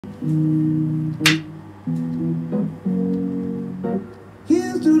Here's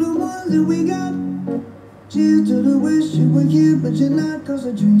to the ones that we got. Cheers to the wish you were here, but you're not. Cause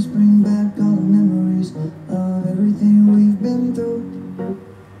the drinks bring back all the memories of everything we've been through.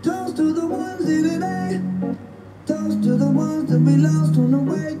 Toast to the ones here today. Toast to the ones that we lost on the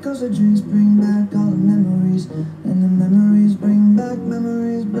way. Cause the drinks bring back all the memories. And the memories bring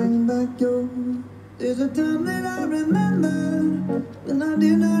back you. There's a time that I remember when I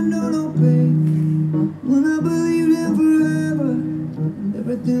did not know no pain. When I believed in forever, and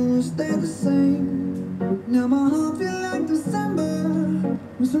everything would stay the same. Now my heart feel like December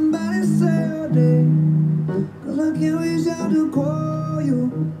when somebody say your name. Cause I can't reach out to call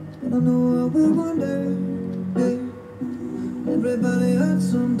you, but I know I will one day. Everybody hurts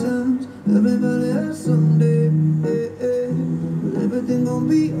sometimes, everybody hurts someday. But everything gon'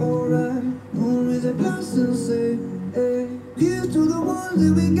 be alright. Gonna raise a glass and say, here's to the ones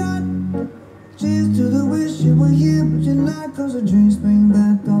that we got. Cheers to the wish you were here, but you're not. Cause the drinks bring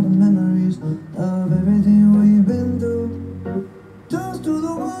back all the memories of everything we've been through. Toast to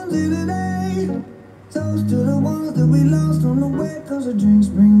the ones here today. Toast to the ones that we lost on the way. Cause the drinks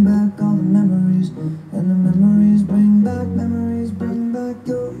bring back all the memories. And the memories bring back your memories bring back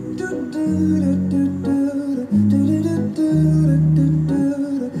your.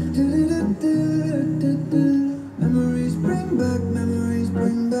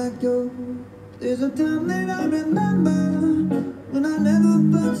 There's a time that I remember when I never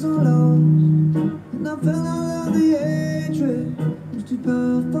felt so lost, and I felt all of the hatred was too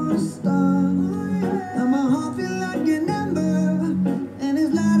powerful to stop. Now my heart feel like an ember, and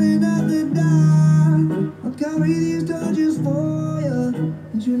it's lighting up the dark. I'll carry these torches for you,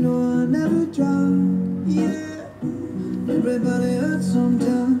 and you know I'll never drop. Yeah, everybody hurts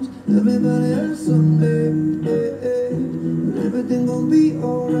sometimes, everybody hurts someday. But everything gon' be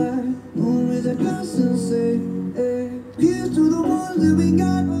alright. Gonna raise a glass and say, here's to the ones that we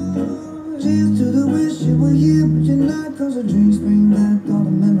got. Cheers to the wish you were here, but you're not. Cause the drinks bring back all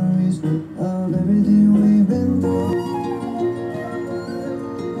the memories of everything we've been through.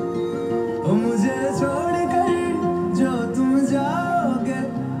 ओ मुझे छोड़कर जो तुम जाओगे,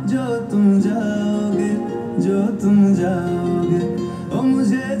 जो तुम जाओगे, जो तुम जाओगे। ओ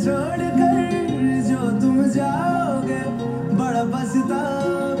मुझे छोड़कर जो तुम जाओगे, बड़ा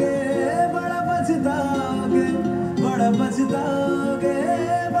पछताओगे, बड़ा पछताओगे, बड़ा पछताओगे,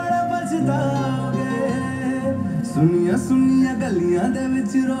 बड़ा पछताओगे। सुनिया सुनिया गलियां दे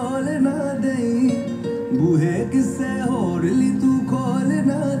विच रोल ना देई, बूहे किसे होर ली तू खोल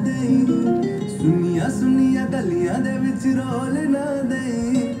ना देई। सुनिया सुनिया गलियां दे विच रोल ना देई,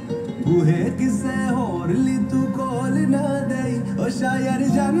 बूहे किसे होर ली तू खोल ना देई। ओ शायर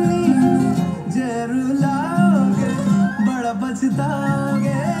जानी जे रुलाओगे, बड़ा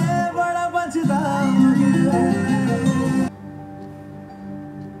पछताओगे, बड़ा पछताओगे।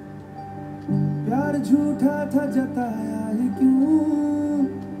 प्यार झूठा था जताया ही क्यों,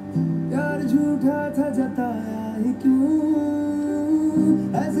 प्यार झूठा था जताया ही क्यों।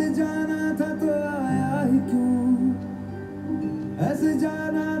 ऐसे जाना था तो आया ही क्यों, ऐसे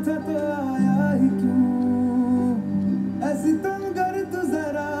जाना था तो